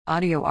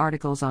Audio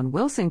articles on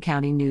Wilson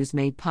County News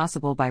made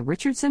possible by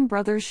Richardson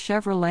Brothers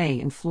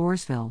Chevrolet in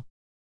Floresville.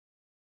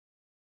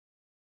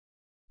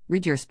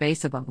 Rid your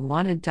space of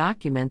unwanted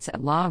documents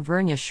at La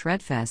Vernia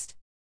Shredfest.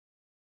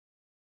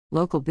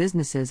 Local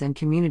businesses and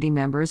community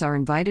members are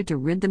invited to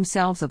rid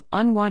themselves of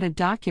unwanted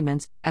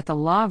documents at the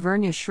La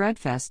Vernia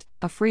Shredfest,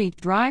 a free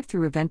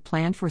drive-through event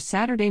planned for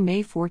Saturday,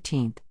 May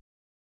 14th.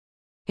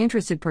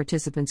 Interested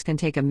participants can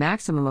take a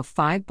maximum of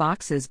 5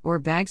 boxes or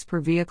bags per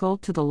vehicle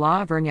to the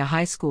La Vernia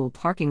High School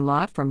parking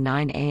lot from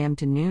 9 a.m.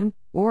 to noon,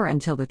 or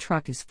until the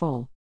truck is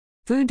full.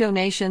 Food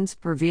donations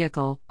per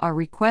vehicle are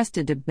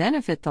requested to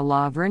benefit the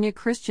La Vernia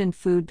Christian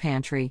Food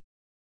Pantry.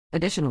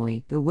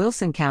 Additionally, the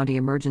Wilson County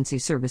Emergency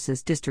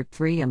Services District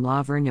 3 and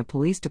La Vernia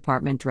Police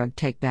Department Drug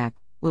Takeback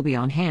will be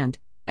on hand,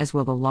 as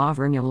will the La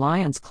Vernia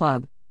Lions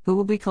Club, who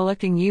will be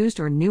collecting used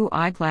or new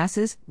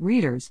eyeglasses,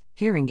 readers,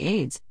 hearing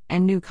aids,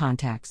 and new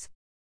contacts.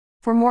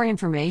 For more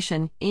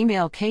information,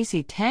 email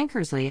Casey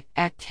Tankersley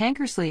at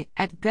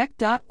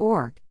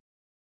tankersley@beck.org.